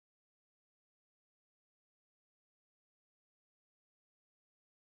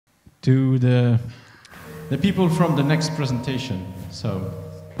to the people from the next presentation. So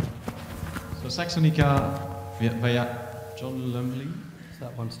Saxonica via John Lumley. Is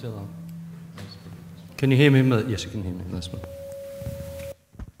that one still on? Can you hear me? Yes, you can hear me. This one.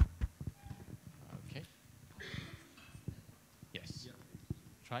 Okay. Yes.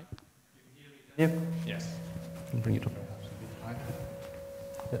 Try. Yeah. Yes. Bring it up. A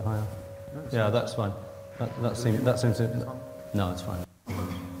bit higher. No, yeah, that's fine. That seems to. No, it's fine.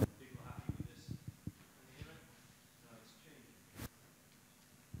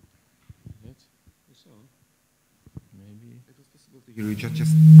 Maybe. It was possible to hear you.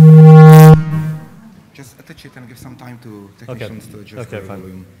 Just attach it and give some time to technicians to adjust the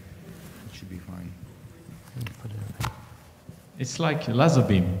volume. It should be fine. It's like a laser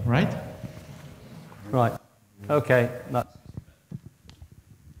beam, right? Right. Okay.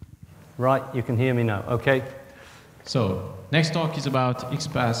 Right. You can hear me now. Okay. So next talk is about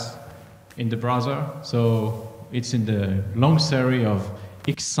XPath in the browser. So it's in the long series of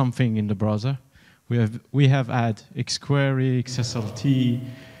X something in the browser. We have had XQuery, XSLT,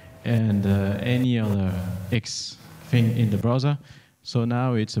 and any other X thing in the browser. So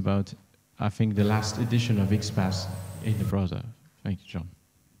now it's about, I think, the last edition of XPath in the browser. Thank you, John.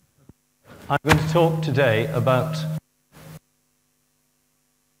 I'm going to talk today about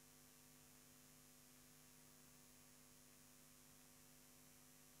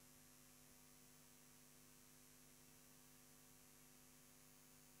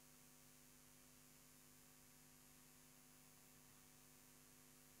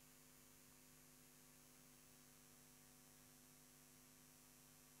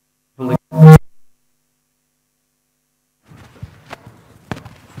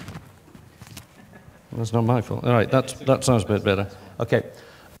That's not my fault. All right, that sounds a bit better. Okay.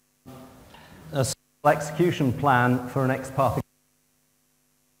 A simple execution plan for an XPath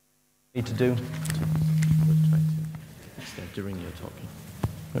need to do. During your talking.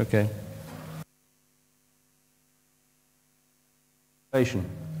 Okay.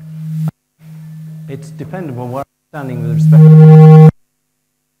 It's dependent on where I'm standing with respect to.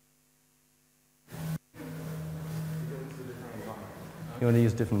 You want to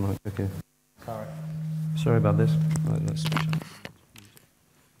use different mic? Okay. Sorry about this. Right, let's switch.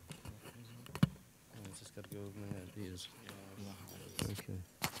 Just got to go over my ideas. Okay.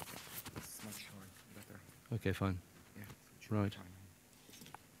 Okay, fine. Right.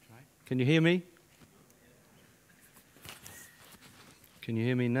 Can you hear me? Can you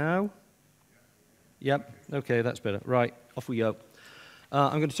hear me now? Yep. Okay, that's better. Right, off we go.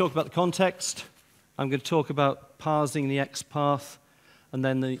 I'm going to talk about the context. I'm going to talk about parsing the XPath, and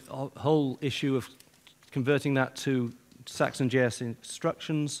then the whole issue of converting that to Saxon.js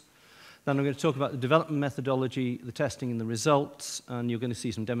instructions. Then I'm going to talk about the development methodology, the testing and the results, and you're going to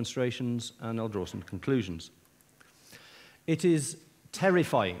see some demonstrations, and I'll draw some conclusions. It is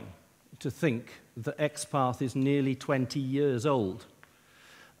terrifying to think that XPath is nearly 20 years old.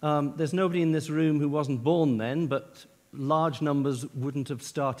 There's nobody in this room who wasn't born then, but large numbers wouldn't have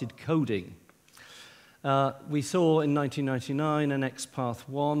started coding. We saw in 1999 an XPath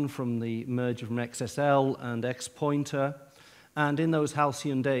 1 from the merger from XSL and XPointer, and in those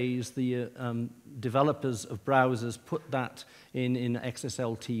halcyon days, the developers of browsers put that in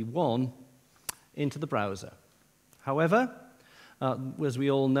XSLT1 into the browser. However, as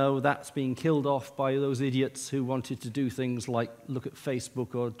we all know, that's being killed off by those idiots who wanted to do things like look at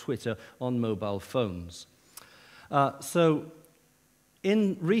Facebook or Twitter on mobile phones. So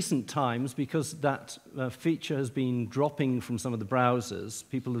in recent times, because that feature has been dropping from some of the browsers,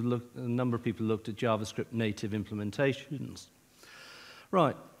 a number of people looked at JavaScript native implementations.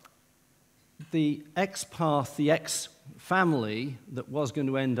 Right. The XPath, the X family that was going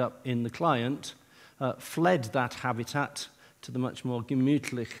to end up in the client, fled that habitat to the much more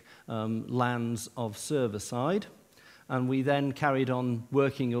gemütlich lands of server-side, and we then carried on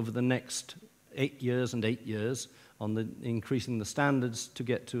working over the next 8 years and 8 years on increasing the standards to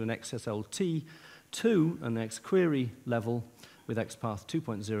get to an XSLT to an XQuery level with XPath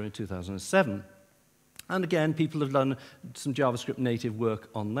 2.0 in 2007. And again, people have done some JavaScript native work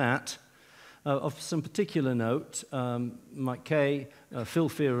on that. Of some particular note, Mike Kay, Phil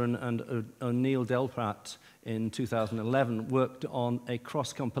Fearon, and O'Neill Delprat in 2011 worked on a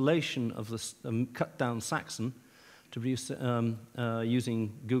cross-compilation of the cut-down Saxon to produce,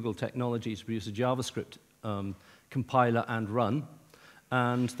 using Google technology to produce a JavaScript compiler and run,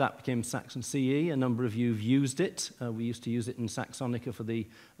 and that became Saxon CE. A number of you have used it. We used to use it in Saxonica for the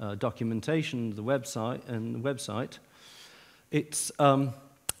documentation of the website. It's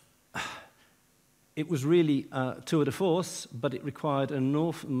it was really tour de force, but it required an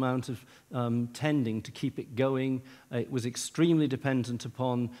enormous amount of tending to keep it going. It was extremely dependent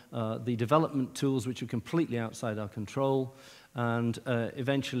upon the development tools, which were completely outside our control, and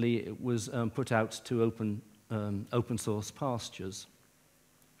eventually it was put out to open source pastures.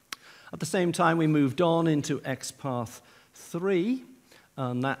 At the same time, we moved on into XPath 3,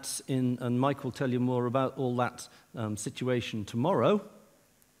 and that's and Mike will tell you more about all that situation tomorrow.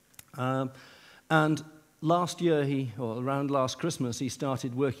 And last year, or around last Christmas, he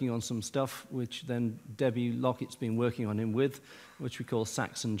started working on some stuff which then Debbie Lockett's been working on him with, which we call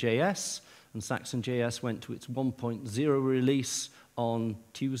Saxon.js. And Saxon.js went to its 1.0 release on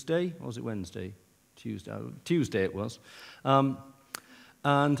Tuesday, or was it Wednesday? Tuesday it was.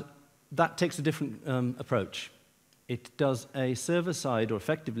 And that takes a different approach. It does a server-side, or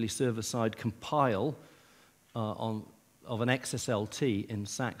effectively server-side, compile of an XSLT in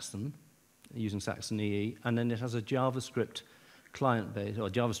Saxon, using Saxon EE, and then it has a JavaScript client-based, or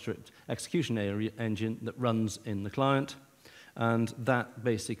JavaScript execution engine that runs in the client, and that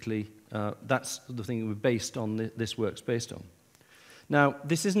basically, that's the thing we're based on, this work's based on. Now,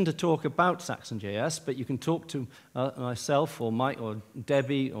 this isn't a talk about Saxon.js, but you can talk to myself or Mike or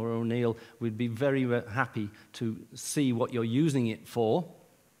Debbie or O'Neill. We'd be very happy to see what you're using it for.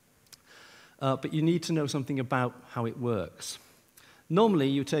 But you need to know something about how it works. Normally,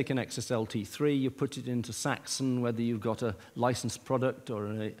 you take an XSLT3, you put it into Saxon, whether you've got a licensed product or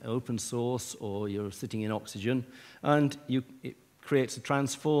an open source, or you're sitting in Oxygen, and it creates a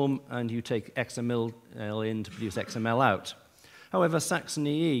transform, and you take XML in to produce XML out. However, Saxon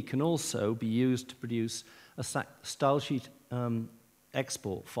EE can also be used to produce a stylesheet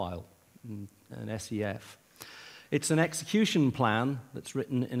export file, an SEF. It's an execution plan that's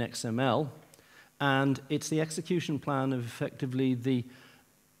written in XML, and it's the execution plan of effectively the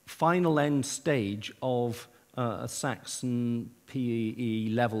final end stage of a Saxon PEE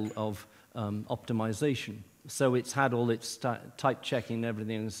level of optimization. So it's had all its type checking,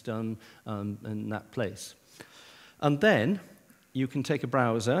 everything is done in that place. And then you can take a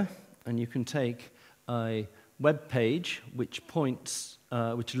browser and you can take a web page which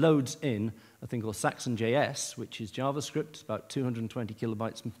which loads in a thing called Saxon.js, which is JavaScript, about 220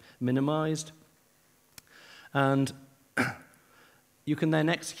 kilobytes minimized. And you can then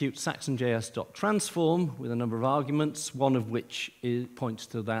execute Saxon.js.transform with a number of arguments, one of which points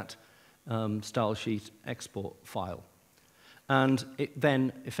to that stylesheet export file. And it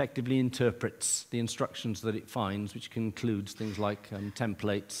then effectively interprets the instructions that it finds, which includes things like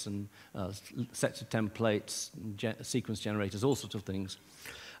templates and sets of templates, sequence generators, all sorts of things.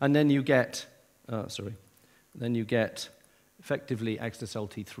 And then you get, effectively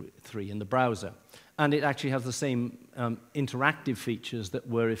XSLT3 in the browser. And it actually has the same interactive features that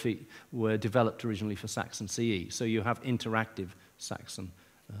were if it were developed originally for Saxon CE. So you have interactive Saxon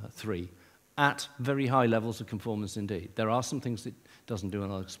 3. At very high levels of conformance indeed. There are some things it doesn't do,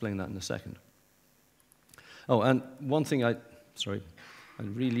 and I'll explain that in a second. Oh, and one thing I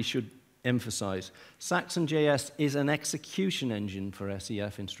really should emphasize. Saxon.js is an execution engine for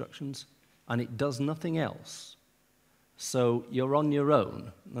SEF instructions, and it does nothing else. So you're on your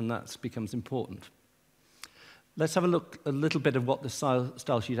own, and that becomes important. Let's have a look a little bit of what the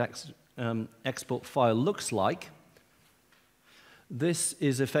stylesheet export file looks like. This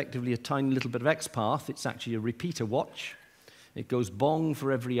is effectively a tiny little bit of XPath. It's actually a repeater watch. It goes bong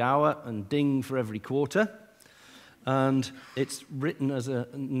for every hour and ding for every quarter. And it's written as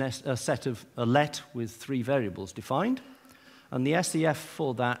a set of a let with 3 variables defined. And the SEF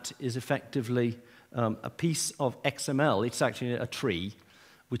for that is effectively a piece of XML. It's actually a tree,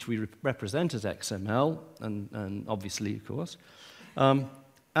 which we represent as XML, and obviously, of course.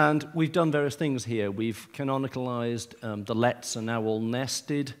 And we've done various things here. We've canonicalized the lets are now all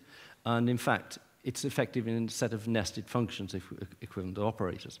nested, and in fact, it's effective in a set of nested functions equivalent to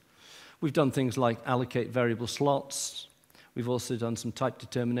operators. We've done things like allocate variable slots. We've also done some type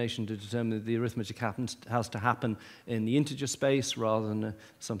determination to determine that the arithmetic has to happen in the integer space rather than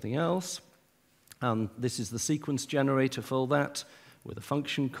something else. And this is the sequence generator for that with a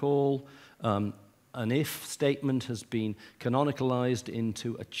function call. An if statement has been canonicalized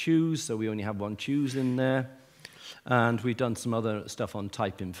into a choose, so we only have one choose in there. And we've done some other stuff on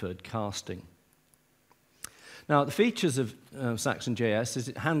type-inferred casting. Now, the features of Saxon.js is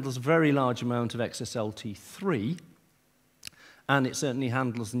it handles a very large amount of XSLT3, and it certainly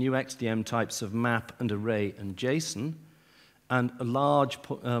handles the new XDM types of map and array and JSON, and a large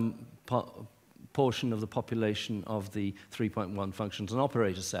portion of the population of the 3.1 functions and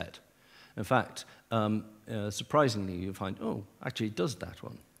operator set. In fact, surprisingly, you find, oh, actually it does that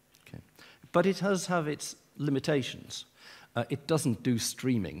one. Okay. But it does have its limitations. It doesn't do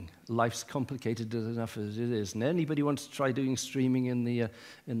streaming. Life's complicated enough as it is. And anybody wants to try doing streaming in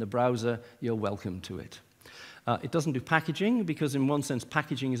the browser, you're welcome to it. It doesn't do packaging because, in one sense,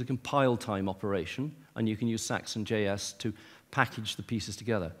 packaging is a compile time operation, and you can use Saxon.js to package the pieces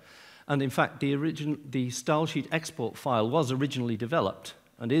together. And in fact, the style sheet export file was originally developed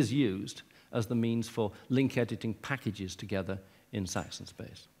and is used as the means for link editing packages together in Saxon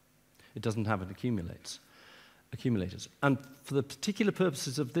space. It doesn't have an accumulators. And for the particular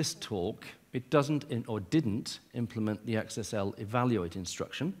purposes of this talk, it doesn't or didn't implement the XSL evaluate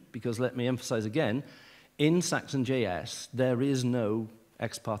instruction, because let me emphasize again, in Saxon.js, there is no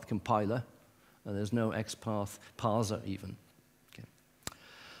XPath compiler, and there's no XPath parser even. Okay.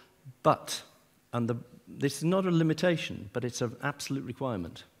 But, this is not a limitation, but it's an absolute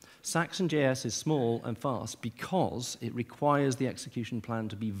requirement. Saxon.js is small and fast because it requires the execution plan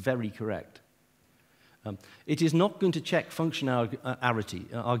to be very correct. It is not going to check function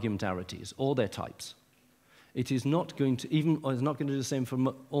argumentarities or their types. It is not going to it's not going to do the same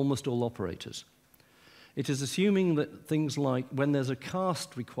for almost all operators. It is assuming that things like when there's a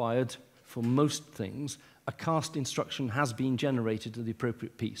cast required for most things, a cast instruction has been generated to the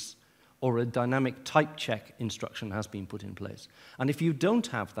appropriate piece, or a dynamic type check instruction has been put in place. And if you don't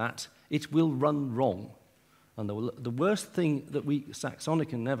have that, it will run wrong. And the worst thing that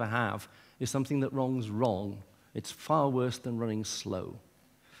Saxonica can never have is something that runs wrong. It's far worse than running slow.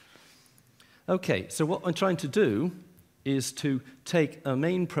 Okay, so what I'm trying to do is to take a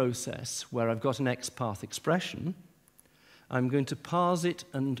main process where I've got an XPath expression. I'm going to parse it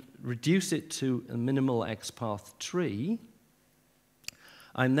and reduce it to a minimal XPath tree.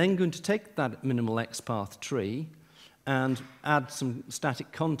 I'm then going to take that minimal XPath tree and add some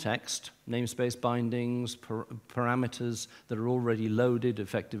static context, namespace bindings, parameters that are already loaded,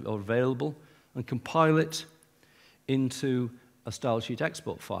 effective, or available, and compile it into a style sheet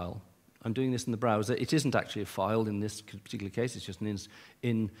export file. I'm doing this in the browser. It isn't actually a file in this particular case. It's just an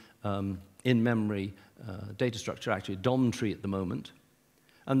in-memory data structure, actually a DOM tree at the moment.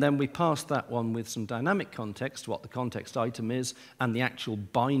 And then we pass that one with some dynamic context, what the context item is, and the actual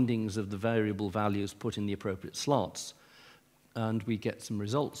bindings of the variable values put in the appropriate slots. And we get some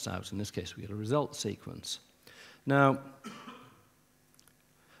results out. In this case, we get a result sequence. Now,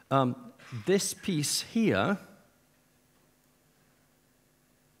 this piece here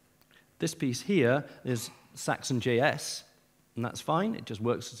is Saxon.js, and that's fine. It just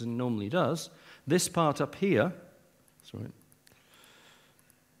works as it normally does. This part up here,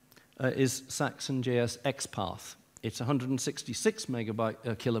 is Saxon.js XPath. It's 166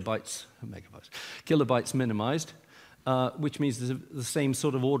 kilobytes minimized, which means there's the same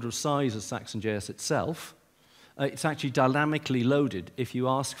sort of order of size as Saxon.js itself. It's actually dynamically loaded. If you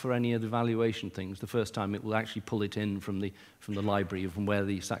ask for any of the evaluation things, the first time it will actually pull it in from the library from where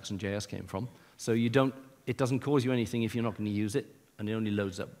the Saxon.js came from. So it doesn't cause you anything if you're not going to use it, and it only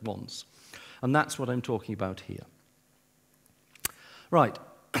loads up once. And that's what I'm talking about here. Right.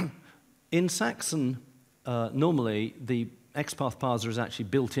 In Saxon, normally, the XPath parser is actually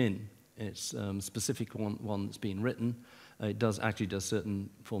built in. It's a specific one that's been written. It actually does certain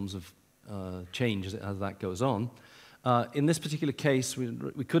forms of change as that goes on. In this particular case,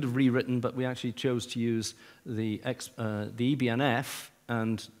 we could have rewritten, but we actually chose to use the EBNF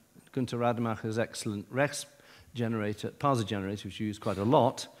and Gunter Rademacher's excellent parser generator, which we use quite a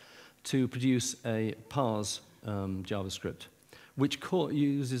lot, to produce a parse JavaScript, which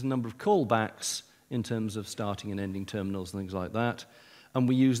uses a number of callbacks in terms of starting and ending terminals and things like that. And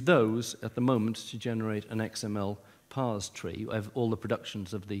we use those at the moment to generate an XML parse tree of all the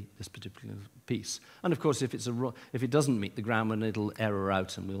productions of this particular piece. And of course, if it doesn't meet the grammar, it'll error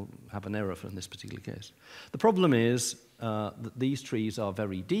out, and we'll have an error in this particular case. The problem is that these trees are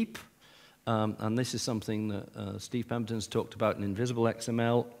very deep, and this is something that Steve Pemberton's talked about in Invisible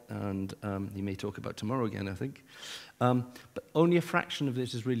XML, and he may talk about tomorrow again, I think. But only a fraction of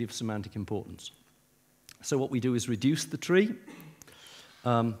this is really of semantic importance. So what we do is reduce the tree.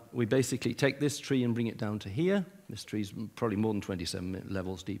 We basically take this tree and bring it down to here. This tree is probably more than 27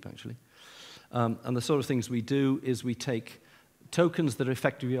 levels deep, actually. And the sort of things we do is we take tokens that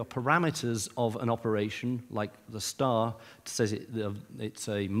effectively are parameters of an operation, like the star says it's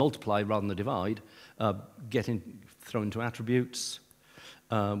a multiply rather than a divide, thrown into attributes.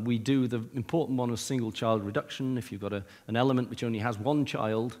 We do the important one of single child reduction. If you've got an element which only has one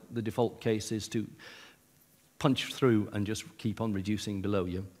child, the default case is to punch through and just keep on reducing below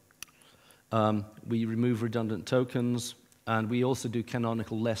you. We remove redundant tokens. And we also do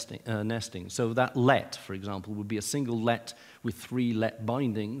canonical nesting. So that let, for example, would be a single let with 3 let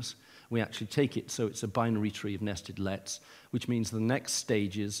bindings. We actually take it so it's a binary tree of nested lets, which means the next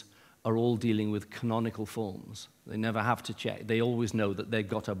stages are all dealing with canonical forms. They never have to check. They always know that they've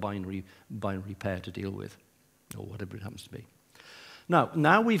got a binary pair to deal with, or whatever it happens to be.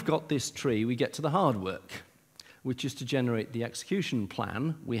 Now we've got this tree, we get to the hard work, which is to generate the execution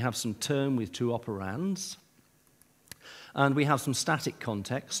plan. We have some term with 2 operands. And we have some static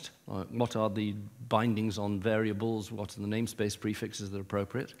context. What are the bindings on variables? What are the namespace prefixes that are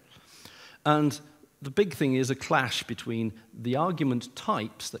appropriate? And the big thing is a clash between the argument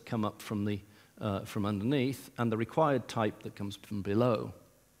types that come up from underneath and the required type that comes from below.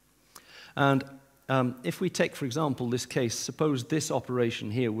 And if we take, for example, this case, suppose this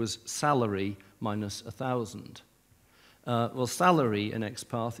operation here was salary minus 1,000. Well, salary in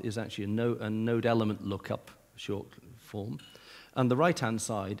XPath is actually a node element lookup short form, and the right-hand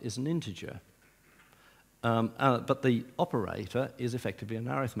side is an integer. But the operator is effectively an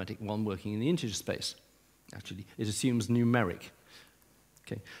arithmetic one working in the integer space. Actually, it assumes numeric.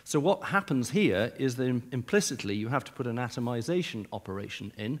 Okay. So what happens here is that implicitly you have to put an atomization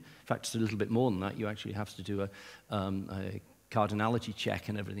operation in. In fact, it's a little bit more than that. You actually have to do a cardinality check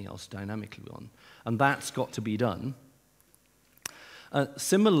and everything else dynamically on. And that's got to be done.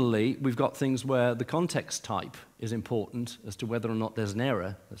 Similarly, we've got things where the context type is important as to whether or not there's an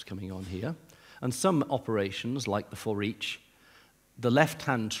error that's coming on here. And some operations, like the for each, the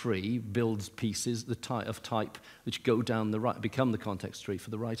left-hand tree builds pieces of type which go down the right, become the context tree for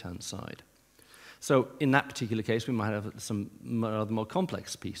the right-hand side. So in that particular case, we might have some rather more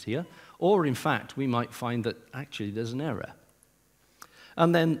complex piece here. Or in fact, we might find that actually there's an error.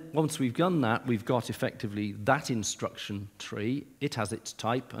 And then once we've done that, we've got effectively that instruction tree. It has its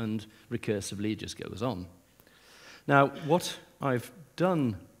type, and recursively it just goes on. Now, what I've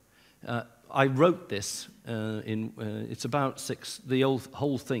done, I wrote this it's about the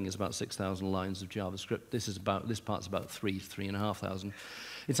whole thing is about 6,000 lines of JavaScript. This part's about 3,500.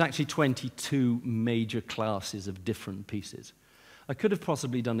 It's actually 22 major classes of different pieces. I could have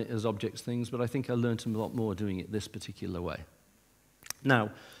possibly done it as objects things, but I think I learned a lot more doing it this particular way.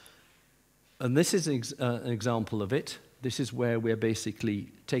 Now, and this is an example of it. This is where we're basically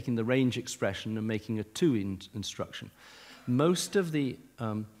taking the range expression and making a to instruction. Most of the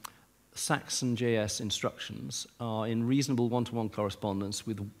Saxon.js instructions are in reasonable one-to-one correspondence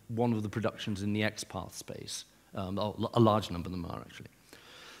with one of the productions in the XPath space. A large number of them are, actually.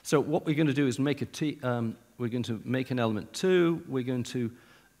 So what we're going to do is make we're going to make an element 2. We're going to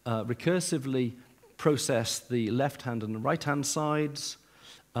recursively process the left-hand and the right-hand sides.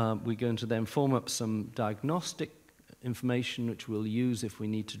 We're going to then form up some diagnostic information, which we'll use if we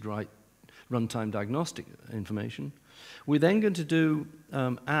need to write runtime diagnostic information. We're then going to do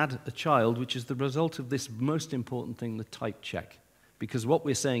add a child, which is the result of this most important thing, the type check. Because what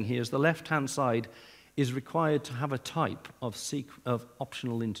we're saying here is the left-hand side is required to have a type of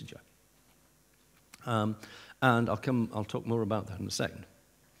optional integer. And I'll talk more about that in a second.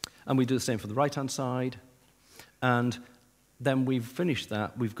 And we do the same for the right-hand side. And then we've finished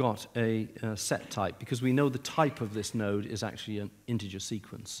that. We've got a set type, because we know the type of this node is actually an integer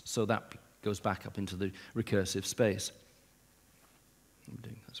sequence. So that goes back up into the recursive space.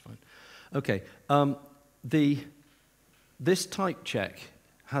 That's fine. OK. This type check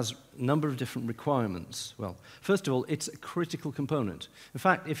has a number of different requirements. Well, first of all, it's a critical component. In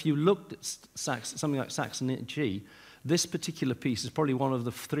fact, if you looked at something like Saxonica, this particular piece is probably one of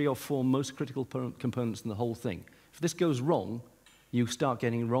the 3 or 4 most critical components in the whole thing. If this goes wrong, you start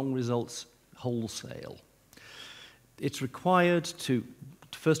getting wrong results wholesale. It's required to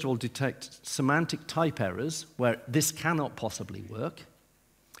first of all, detect semantic type errors where this cannot possibly work,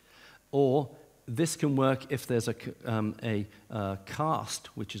 or this can work if there's a cast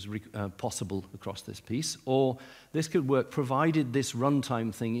which is possible across this piece, or this could work provided this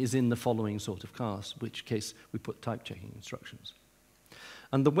runtime thing is in the following sort of cast, in which case we put type checking instructions.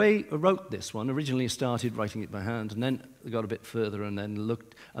 And the way I wrote this one, originally started writing it by hand, and then got a bit further and then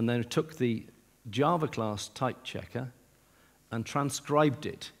looked, and then took the Java class type checker and transcribed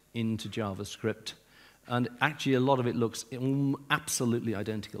it into JavaScript. And actually, a lot of it looks absolutely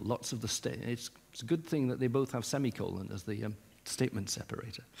identical. Lots of the it's a good thing that they both have semicolon as the statement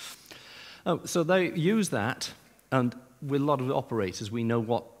separator. Oh, so they use that, and with a lot of the operators, we know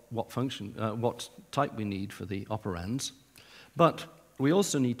what function, what type we need for the operands. But we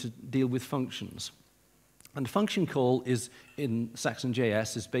also need to deal with functions. And function call is in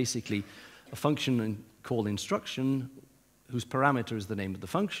Saxon.js is basically a function and call instruction whose parameter is the name of the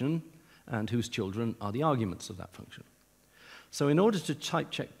function and whose children are the arguments of that function. So in order to type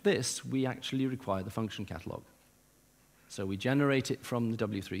check this, we actually require the function catalog. So we generate it from the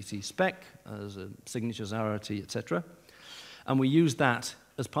W3C spec as a signatures, arity, etc. And we use that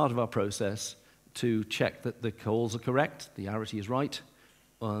as part of our process to check that the calls are correct, the arity is right,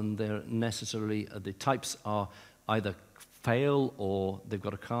 and they're necessarily, the types are either fail or they've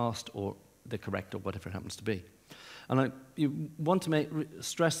got a cast or they're correct or whatever it happens to be. And you want to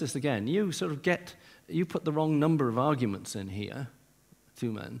stress this again. You put the wrong number of arguments in here,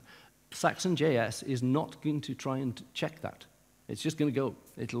 Saxon.js is not going to try and check that. It's just going to go.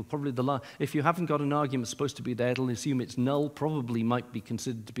 It'll probably, if you haven't got an argument supposed to be there, it'll assume it's null, probably might be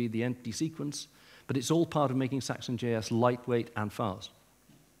considered to be the empty sequence, but it's all part of making Saxon.js lightweight and fast.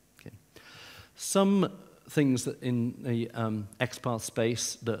 Okay. Some things that in the XPath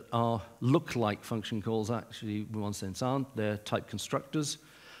space that look like function calls actually, in one sense, aren't. They're type constructors,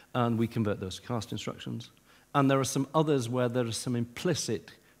 and we convert those to cast instructions. And there are some others where there is some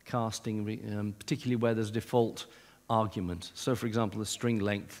implicit casting, particularly where there's a default argument. So, for example, the string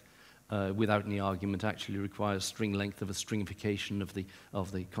length without any argument actually requires string length of a stringification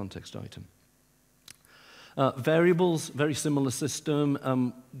of the context item. Variables, very similar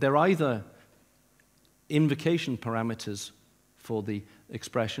system. They're either invocation parameters for the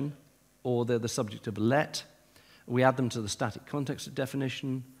expression, or they're the subject of a let. We add them to the static context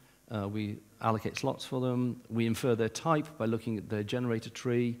definition. We allocate slots for them. We infer their type by looking at their generator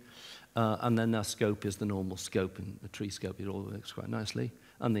tree. And then their scope is the normal scope, and the tree scope, it all works quite nicely.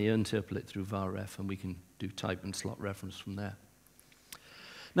 And they interpolate through varref, and we can do type and slot reference from there.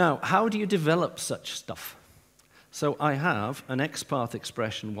 Now, how do you develop such stuff? So I have an XPath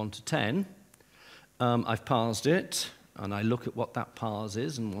expression 1 to 10. I've parsed it, and I look at what that parse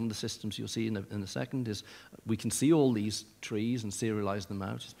is, and one of the systems you'll see in a second is we can see all these trees and serialize them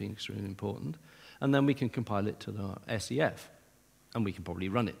out as being extremely important, and then we can compile it to the SEF, and we can probably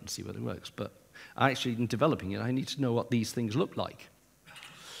run it and see whether it works. But actually, in developing it, I need to know what these things look like.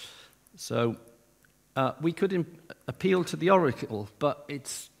 So we could appeal to the oracle, but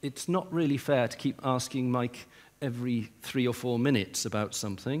it's not really fair to keep asking Mike every 3 or 4 minutes about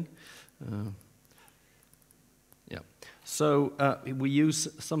something. So we use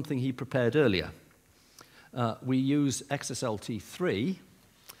something he prepared earlier. We use XSLT3.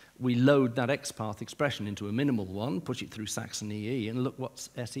 We load that XPath expression into a minimal one, push it through Saxon EE, and look what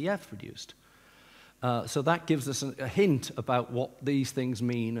SEF produced. So that gives us a hint about what these things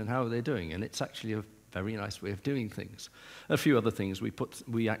mean and how they're doing, and it's actually a very nice way of doing things. A few other things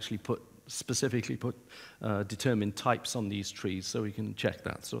we actually specifically put determined types on these trees, so we can check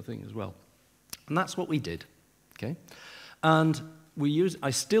that sort of thing as well. And that's what we did. Okay? And I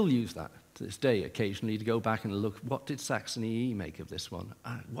still use that to this day occasionally to go back and look, what did Saxon EE make of this one?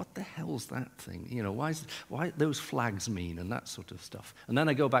 What the hell's that thing? You know, why those flags mean and that sort of stuff. And then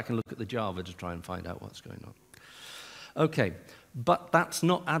I go back and look at the Java to try and find out what's going on. Okay, but that's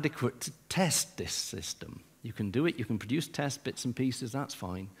not adequate to test this system. You can do it, you can produce test bits and pieces, that's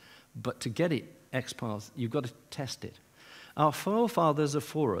fine. But to get it XPath, you've got to test it. Our forefathers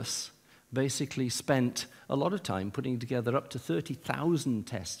before us basically spent a lot of time putting together up to 30,000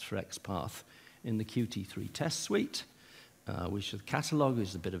 tests for XPath in the Qt3 test suite, which is a catalog, which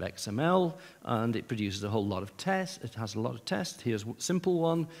is a bit of XML, and it produces a whole lot of tests. It has a lot of tests. Here's a simple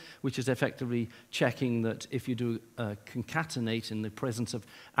one, which is effectively checking that if you do concatenate in the presence of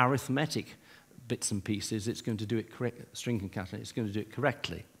arithmetic bits and pieces, it's going to do it correct. String concatenate, it's going to do it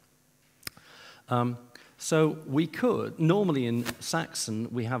correctly. So we could, normally in Saxon,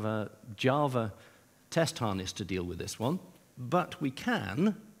 we have a Java test harness to deal with this one, but we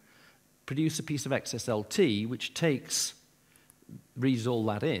can produce a piece of XSLT which reads all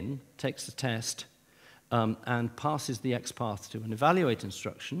that in, takes the test, and passes the XPath to an evaluate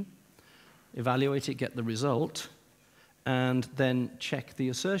instruction, evaluate it, get the result, and then check the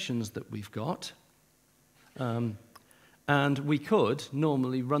assertions that we've got. And we could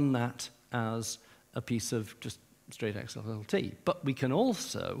normally run that as a piece of just straight XSLT. But we can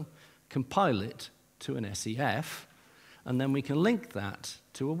also compile it to an SEF, and then we can link that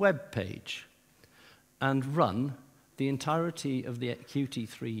to a web page and run the entirety of the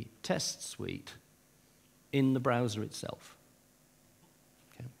Qt3 test suite in the browser itself.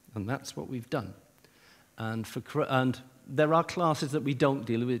 Okay? And that's what we've done. And there are classes that we don't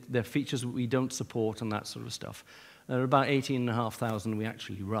deal with, there are features that we don't support and that sort of stuff. There are about 18,500 we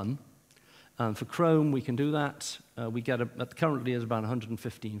actually run. And for Chrome, we can do that. We get currently there's about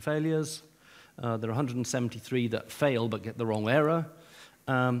 115 failures. There are 173 that fail but get the wrong error.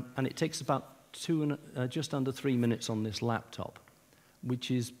 And it takes about just under 3 minutes on this laptop, which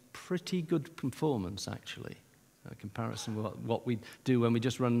is pretty good performance, actually. comparison with what we do when we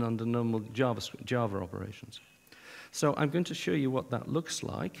just run under normal Java operations. So I'm going to show you what that looks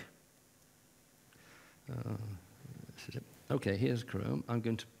like. This is it. Okay, here's Chrome. I'm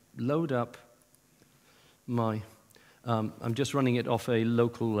going to load up my, I'm just running it off a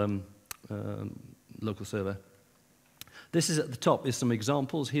local server. This is at the top, is some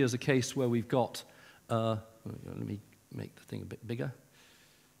examples. Here's a case where we've got, let me make the thing a bit bigger.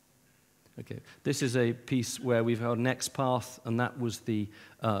 Okay, this is a piece where we've had an XPath, and that was the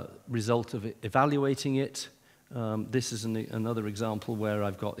result of evaluating it. This is another example where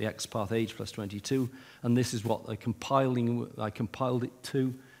I've got the XPath age plus 22, and this is what I compiled it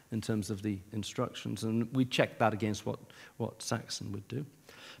to in terms of the instructions, and we checked that against what Saxon would do.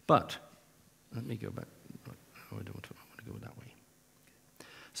 But let me go back. Oh, I don't want to go that way. Okay.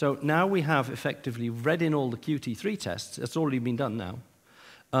 So now we have effectively read in all the Qt3 tests. It's already been done now.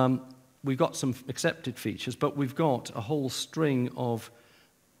 We've got some accepted features, but we've got a whole string of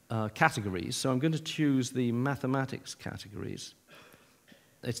categories. So I'm going to choose the mathematics categories.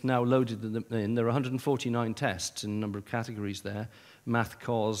 It's now loaded in. There are 149 tests in a number of categories there. Math,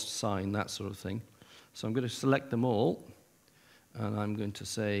 cause, sign, that sort of thing. So I'm going to select them all, and I'm going to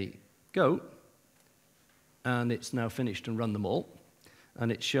say go. And it's now finished and run them all.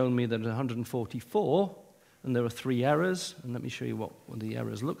 And it's shown me that 144, and there are 3 errors. And let me show you what the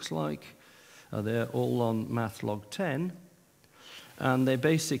errors looks like. They're all on mathlog10. And they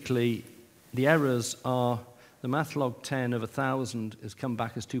basically, the errors are, the mathlog10 of 1,000 has come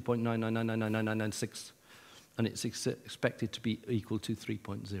back as 2.999999996, and it's expected to be equal to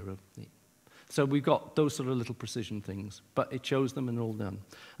 3.0. So we've got those sort of little precision things, but it shows them and they're all done.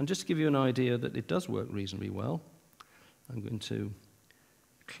 And just to give you an idea that it does work reasonably well, I'm going to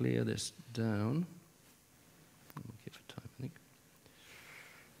clear this down. Okay, for time, I think.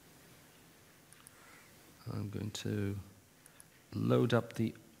 I'm going to load up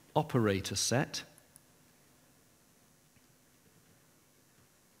the operator set.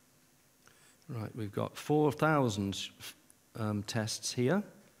 Right, we've got 4,000 tests here,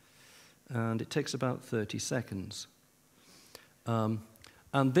 and it takes about 30 seconds. And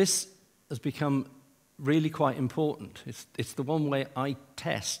this has become really quite important. It's the one way I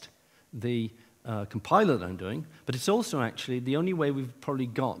test the compiler that I'm doing, but it's also actually the only way we've probably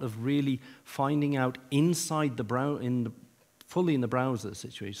got of really finding out inside the fully in the browser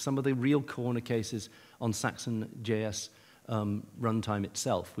situation, some of the real corner cases on Saxon.js runtime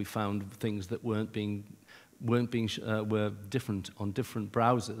itself. We found things that were different on different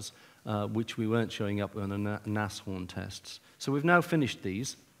browsers, which we weren't showing up on the Nashorn tests. So we've now finished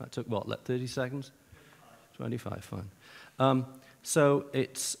these. That took what, like 30 seconds? 25, fine. So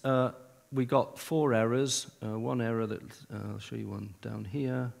it's we got 4 errors. One error that I'll show you one down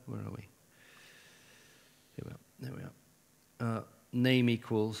here. Where are we? Here we are. There we are. Name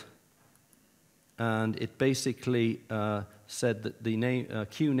equals, and it basically said that the name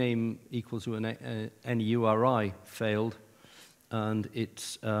Q name equals to any URI failed, and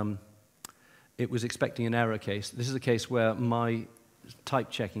it was expecting an error case. This is a case where my type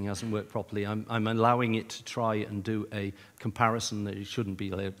checking hasn't worked properly. I'm allowing it to try and do a comparison that it shouldn't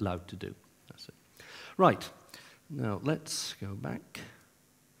be allowed to do. That's it. Right. Now let's go back.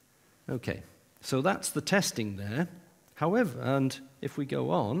 Okay. So that's the testing there. However, and if we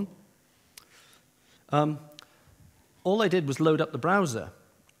go on, all I did was load up the browser,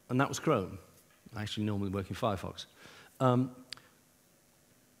 and that was Chrome. I actually normally work in Firefox.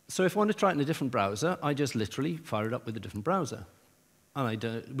 So if I want to try it in a different browser, I just literally fire it up with a different browser.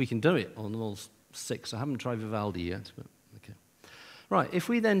 And we can do it on all 6. I haven't tried Vivaldi yet, but okay. Right, if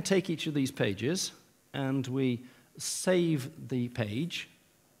we then take each of these pages and we save the page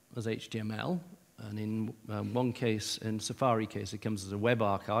as HTML, and in one case, in Safari case, it comes as a web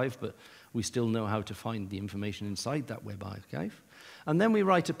archive, but we still know how to find the information inside that web archive. And then we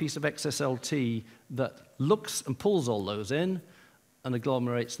write a piece of XSLT that looks and pulls all those in and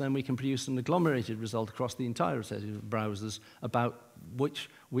agglomerates them. We can produce an agglomerated result across the entire set of browsers about which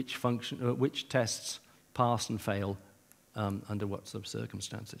tests pass and fail under what sort of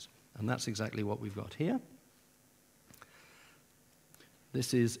circumstances. And that's exactly what we've got here.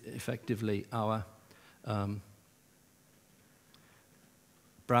 This is effectively our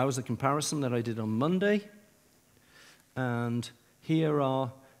browser comparison that I did on Monday. And here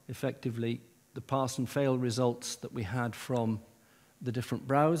are effectively the pass and fail results that we had from the different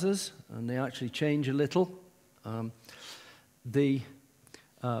browsers, and they actually change a little.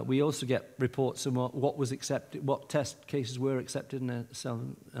 We also get reports on what was accepted, what test cases were accepted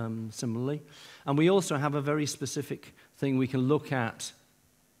similarly. And we also have a very specific thing we can look at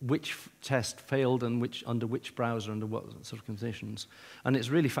which test failed and under which browser, under what sort of conditions. And it's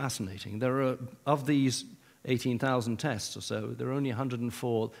really fascinating. There are, of these 18,000 tests or so, there are only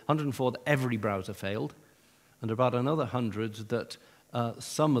 104 that every browser failed, and about another 100 that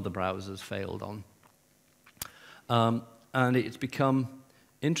some of the browsers failed on. And it's become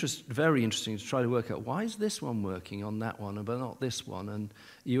very interesting to try to work out, why is this one working on that one, but not this one? And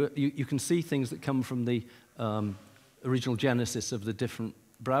you can see things that come from the original genesis of the different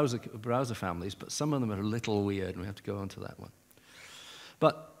browser families, but some of them are a little weird, and we have to go on to that one.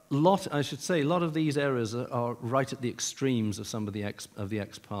 But I should say, a lot of these errors are right at the extremes of some of the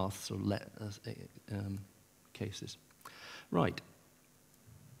XPath or cases. Right.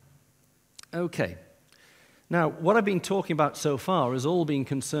 Okay. Now, what I've been talking about so far has all been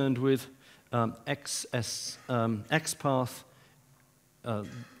concerned with XPath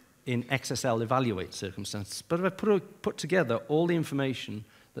in XSL evaluate circumstances. But I've put together all the information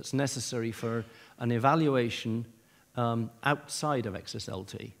that's necessary for an evaluation outside of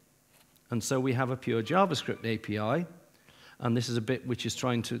XSLT. And so we have a pure JavaScript API, and this is a bit which is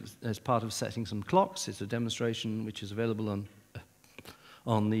trying to, as part of setting some clocks. It's a demonstration which is available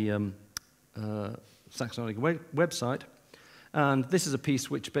on the Saxonica website. And this is a piece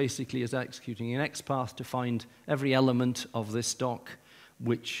which basically is executing an XPath to find every element of this doc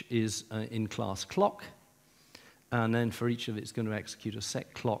which is in class clock. And then for each of it, it's going to execute a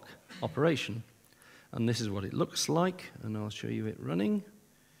set clock operation. And this is what it looks like, and I'll show you it running.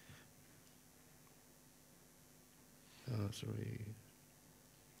 Oh, sorry.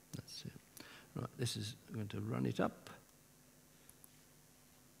 That's it. Right, this is going to run it up.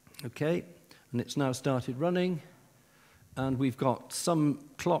 Okay, and it's now started running. And we've got some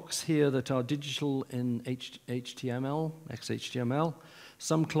clocks here that are digital in HTML, XHTML,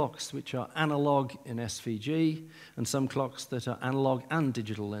 some clocks which are analog in SVG, and some clocks that are analog and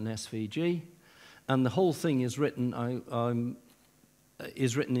digital in SVG. And the whole thing is written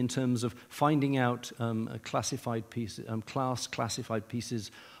in terms of finding out classified pieces, class classified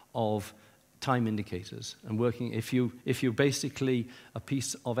pieces of time indicators, and working. If you're basically a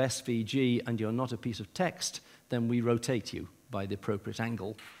piece of SVG and you're not a piece of text, then we rotate you by the appropriate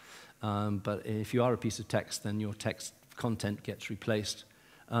angle. But if you are a piece of text, then your text content gets replaced.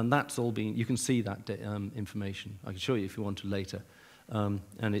 And that's all being, you can see that information. I can show you if you want to later. And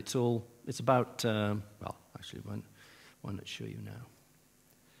it's about, well, actually, why not show you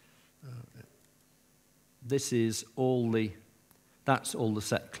now? This is that's all the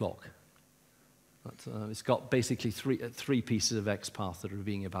set clock. It's got basically three pieces of XPath that are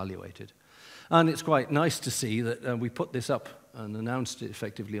being evaluated. And it's quite nice to see that we put this up and announced it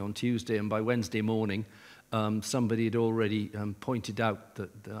effectively on Tuesday, and by Wednesday morning, somebody had already pointed out that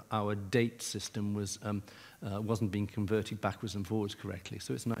our date system wasn't being converted backwards and forwards correctly.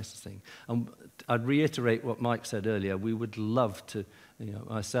 So it's nice to see. I'd reiterate what Mike said earlier. We would love to,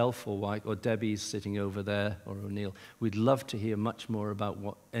 myself or Mike or Debbie's sitting over there, or O'Neill, we'd love to hear much more about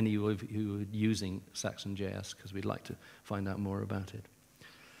what any of you are using Saxon.js, because we'd like to find out more about it.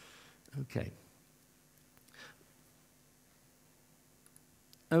 Okay.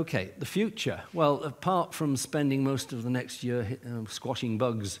 Okay, the future. Well, apart from spending most of the next year squashing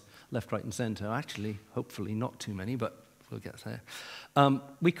bugs left, right, and center, actually, hopefully not too many, but we'll get there.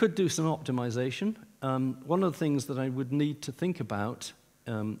 We could do some optimization. One of the things that I would need to think about,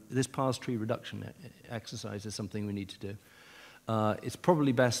 this parse tree reduction exercise is something we need to do. It's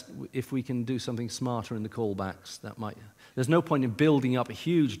probably best if we can do something smarter in the callbacks. There's no point in building up a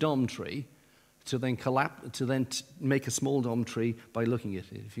huge DOM tree to then make a small DOM tree by looking at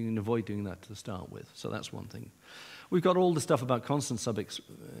it, if you can avoid doing that to start with. So that's one thing. We've got all the stuff about constant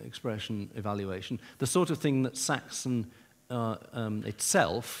sub-expression evaluation, the sort of thing that Saxon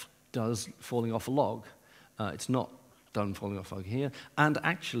itself does falling off a log. It's not done falling off a log here. And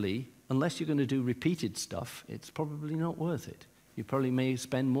actually, unless you're going to do repeated stuff, it's probably not worth it. You probably may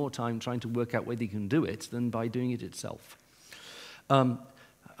spend more time trying to work out whether you can do it than by doing it itself.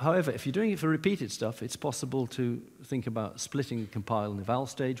 However, if you're doing it for repeated stuff, it's possible to think about splitting the compile and eval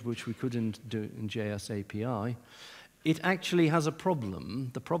stage, which we could do in JS API. It actually has a problem.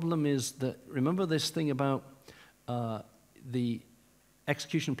 The problem is that, remember this thing about the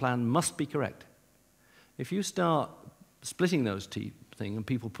execution plan must be correct. If you start splitting those things and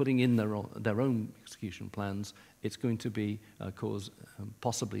people putting in their own execution plans, it's going to cause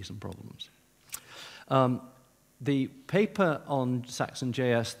possibly some problems. The paper on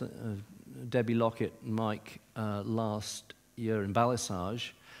Saxon.js that Debbie Lockett and Mike last year in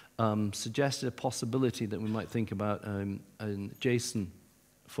Balisage suggested a possibility that we might think about a JSON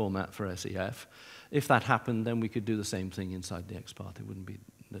format for SEF. If that happened, then we could do the same thing inside the XPath. It wouldn't be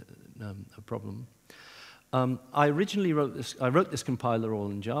a problem. I originally wrote this compiler all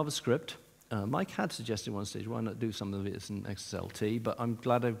in JavaScript. Mike had suggested at one stage, why not do some of it in XSLT, but I'm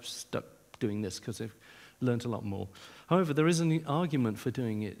glad I've stuck doing this because I've learned a lot more. However, there is an argument for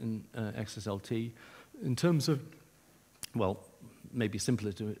doing it in XSLT in terms of, well, maybe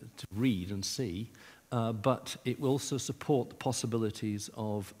simpler to read and see, but it will also support the possibilities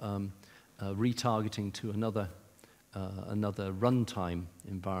of retargeting to another runtime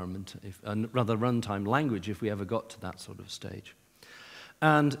environment, rather runtime language if we ever got to that sort of stage.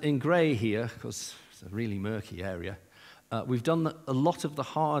 And in grey here, because it's a really murky area, we've done a lot of the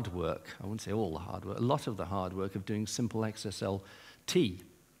hard work, I wouldn't say all the hard work, a lot of the hard work of doing simple XSLT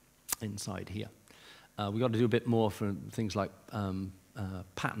inside here. We've got to do a bit more for things like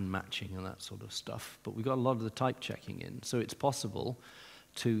pattern matching and that sort of stuff, but we've got a lot of the type checking in, so it's possible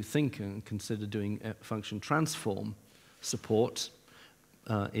to think and consider doing function transform support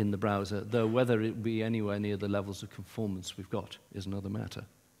in the browser, though whether it be anywhere near the levels of conformance we've got is another matter.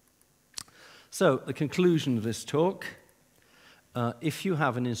 So, the conclusion of this talk, if you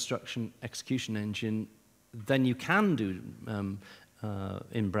have an instruction execution engine, then you can do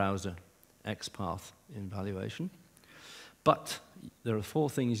in browser XPath evaluation, but there are 4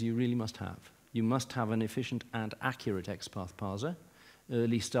 things you really must have. You must have an efficient and accurate XPath parser.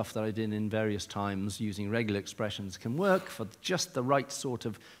 Early stuff that I did in various times using regular expressions can work for just the right sort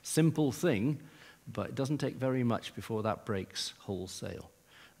of simple thing, but it doesn't take very much before that breaks wholesale.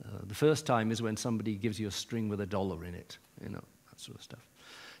 The first time is when somebody gives you a string with $1 in it, you know, that sort of stuff.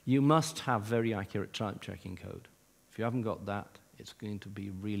 You must have very accurate type checking code. If you haven't got that, it's going to be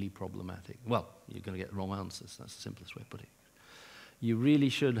really problematic. Well, you're going to get wrong answers. That's the simplest way of putting it. You really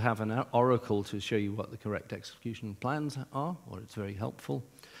should have an oracle to show you what the correct execution plans are, or it's very helpful.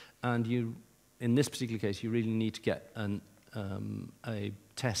 And you, in this particular case, you really need to get a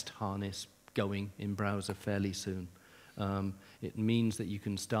test harness going in browser fairly soon. It means that you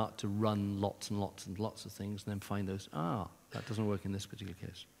can start to run lots and lots and lots of things and then find those, that doesn't work in this particular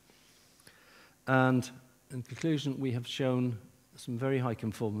case. And in conclusion, we have shown some very high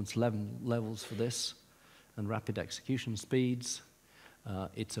conformance levels for this and rapid execution speeds.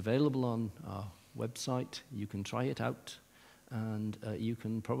 It's available on our website. You can try it out, and you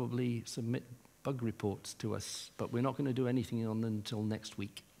can probably submit bug reports to us, but we're not going to do anything on them until next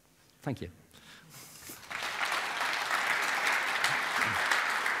week. Thank you.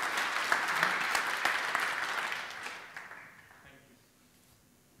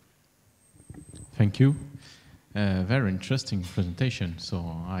 Thank you. Very interesting presentation. So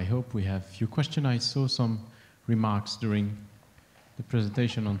I hope we have a few questions. I saw some remarks during the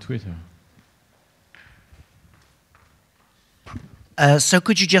presentation on Twitter. So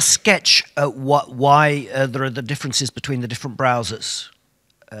could you just sketch why there are the differences between the different browsers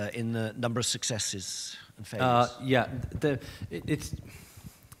in the number of successes and failures? Yeah,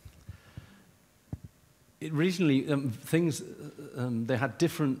 originally things they had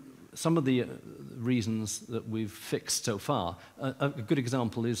different. Some of the reasons that we've fixed so far. A good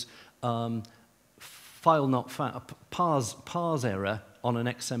example is file not found, parse error on an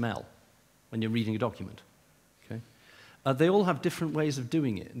XML when you're reading a document. Okay, they all have different ways of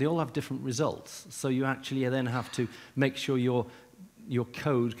doing it. They all have different results. So you actually then have to make sure your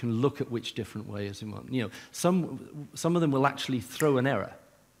code can look at which different ways you want. You know, some of them will actually throw an error,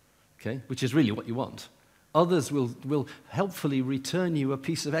 okay, which is really what you want. Others will helpfully return you a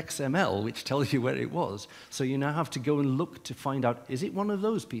piece of XML which tells you where it was. So you now have to go and look to find out, is it one of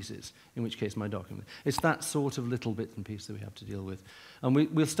those pieces? In which case my document. It's that sort of little bit and piece that we have to deal with. And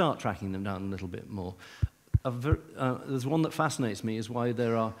we'll start tracking them down a little bit more. There's one that fascinates me is why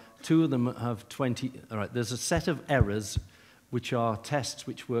there are 2 of them have 20. All right, there's a set of errors which are tests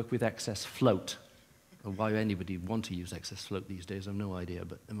which work with XS float. Or why anybody would want to use XS float these days, I have no idea,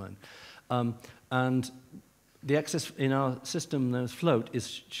 but never mind. And the XS in our system, the float,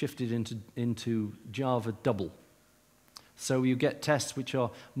 is shifted into Java double. So you get tests which are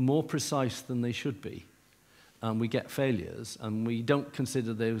more precise than they should be. And we get failures, and we don't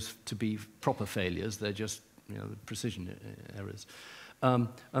consider those to be proper failures. They're just precision errors.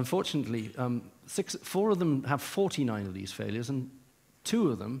 Unfortunately, 4 of them have 49 of these failures, and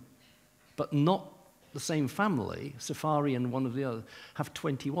 2 of them, but not the same family, Safari and one of the other, have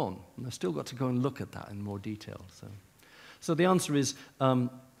 21. And I've still got to go and look at that in more detail. So the answer is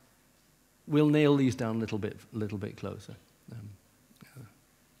we'll nail these down a little bit closer.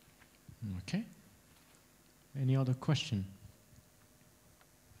 Okay. Any other question?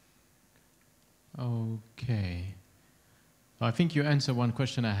 Okay. I think you answered one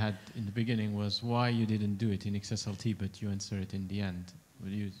question I had in the beginning was why you didn't do it in XSLT, but you answered it in the end.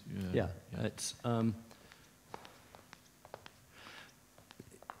 Would you, yeah, it's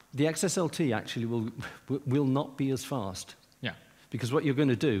the XSLT actually will not be as fast. Yeah. Because what you're going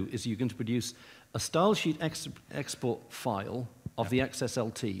to do is you're going to produce a style sheet export file of the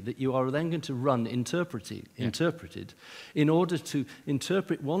XSLT that you are then going to run interpreted in order to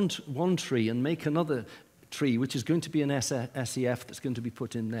interpret one tree and make another tree, which is going to be an SEF that's going to be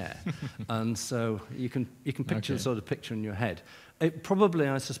put in there. And so you can picture the sort of picture in your head. Probably,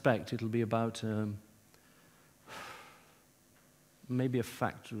 I suspect, it'll be about maybe a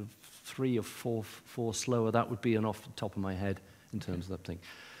factor of 3 or 4 slower. That would be an off the top of my head in terms of that thing.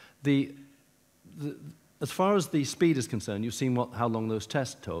 As far as the speed is concerned, you've seen how long those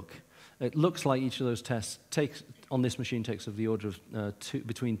tests took. It looks like each of those tests on this machine takes of the order of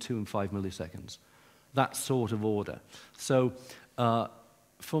between 2 and 5 milliseconds. That sort of order. So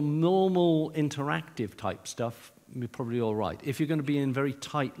for normal interactive type stuff, you're probably all right. If you're going to be in very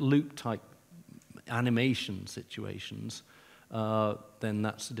tight loop type animation situations, then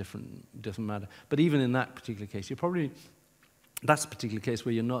that's a different matter. But even in that particular case, that's a particular case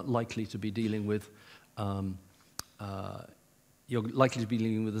where you're not likely to be dealing with you're likely to be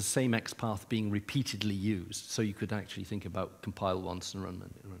dealing with the same XPath being repeatedly used. So you could actually think about compile once and run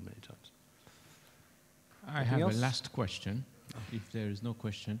many times. I have a last question. If there is no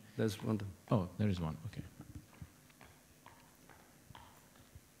question. There's one. Oh, there is one. Okay.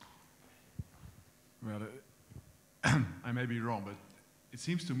 Well, I may be wrong, but it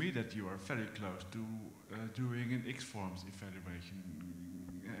seems to me that you are very close to doing an X-forms evaluation.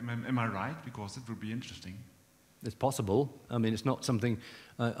 Am I right? Because it would be interesting. It's possible. I mean, it's not something...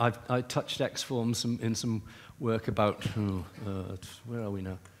 I touched X-forms in some work about... where are we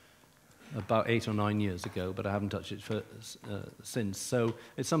now? About 8 or 9 years ago, but I haven't touched it since. So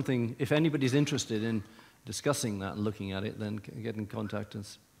it's something... If anybody's interested in discussing that and looking at it, then get in contact. And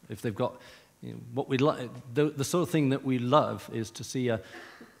if they've got... You know, what we'd like, the sort of thing that we love is to see a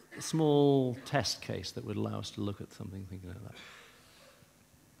small test case that would allow us to look at something like that.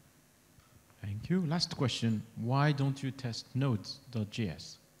 Thank you. Last question. Why don't you test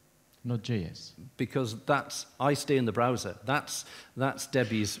Node.js? Node.js? Because I stay in the browser. That's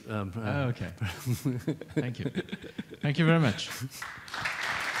Debbie's... okay. Thank you. Thank you very much.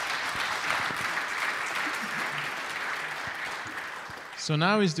 So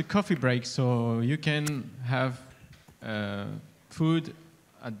now is the coffee break, so you can have food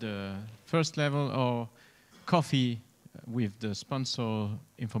at the first level or coffee with the sponsor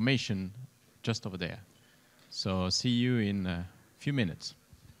information just over there. So see you in a few minutes.